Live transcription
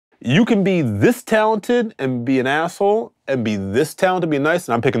You can be this talented and be an asshole and be this talented, be nice,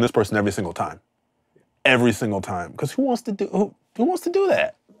 and I'm picking this person every single time. Every single time. Because who wants to do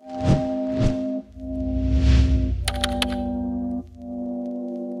that?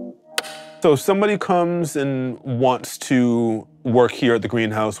 So if somebody comes and wants to work here at the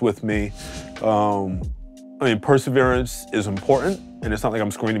greenhouse with me, I mean, perseverance is important, and it's not like I'm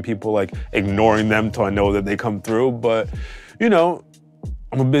screening people, like ignoring them until I know that they come through, but you know,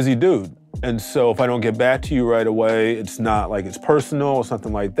 I'm a busy dude. And so if I don't get back to you right away, it's not like it's personal or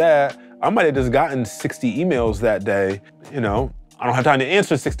something like that. I might have just gotten 60 emails that day. You know, I don't have time to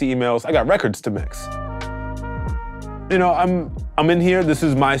answer 60 emails. I got records to mix. You know, I'm in here, this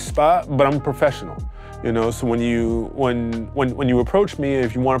is my spot, but I'm a professional. You know, so when you approach me,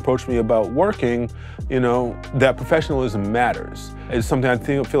 if you want to approach me about working, you know, that professionalism matters. It's something I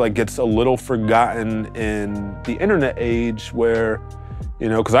feel like gets a little forgotten in the internet age where, you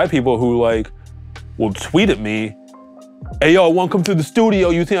know, because I have people who like will tweet at me, hey yo, I want to come to the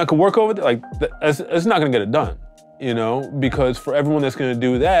studio, you think I could work over there? Like, it's not gonna get it done. You know, because for everyone that's gonna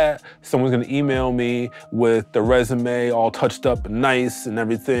do that, someone's gonna email me with the resume all touched up and nice and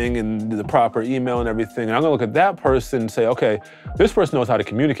everything and the proper email and everything. And I'm gonna look at that person and say, okay, this person knows how to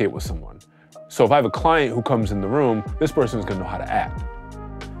communicate with someone. So if I have a client who comes in the room, this person is gonna know how to act.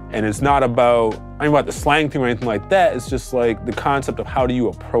 And it's not about, I mean, about the slang thing or anything like that, it's just like the concept of how do you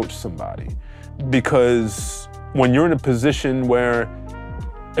approach somebody? Because when you're in a position where,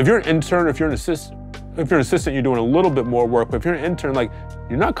 if you're an intern, if you're an assistant, you're doing a little bit more work, but if you're an intern, like,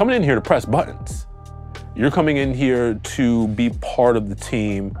 you're not coming in here to press buttons. You're coming in here to be part of the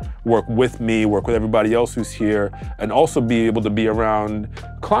team, work with me, work with everybody else who's here, and also be able to be around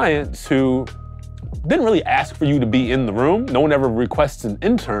clients who didn't really ask for you to be in the room. No one ever requests an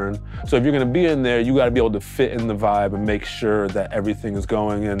intern. So if you're gonna be in there, you gotta be able to fit in the vibe and make sure that everything is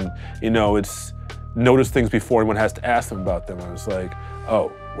going and, you know, it's notice things before anyone has to ask them about them. And it's like,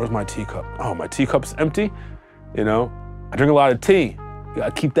 oh, where's my teacup? Oh, my teacup's empty? You know, I drink a lot of tea. You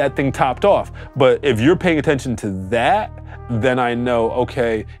gotta keep that thing topped off. But if you're paying attention to that, then I know,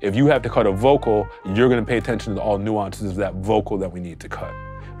 okay, if you have to cut a vocal, you're gonna pay attention to all nuances of that vocal that we need to cut,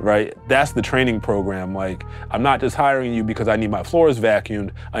 right? That's the training program. Like, I'm not just hiring you because I need my floors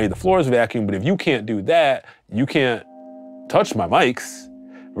vacuumed. I need the floors vacuumed, but if you can't do that, you can't touch my mics,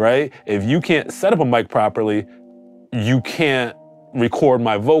 right? If you can't set up a mic properly, you can't record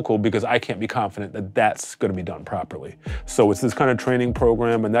my vocal because I can't be confident that that's gonna be done properly. So it's this kind of training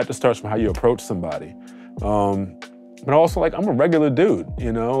program, and that just starts from how you approach somebody. But also, like, I'm a regular dude,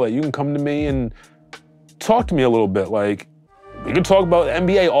 you know? Like, you can come to me and talk to me a little bit. Like, we can talk about the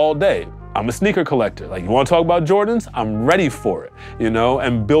NBA all day. I'm a sneaker collector. Like, you wanna talk about Jordans? I'm ready for it, you know?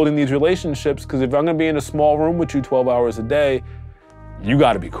 And building these relationships, because if I'm gonna be in a small room with you 12 hours a day, you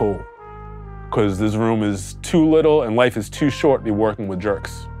gotta be cool. Because this room is too little and life is too short to be working with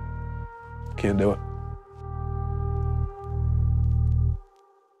jerks. Can't do it.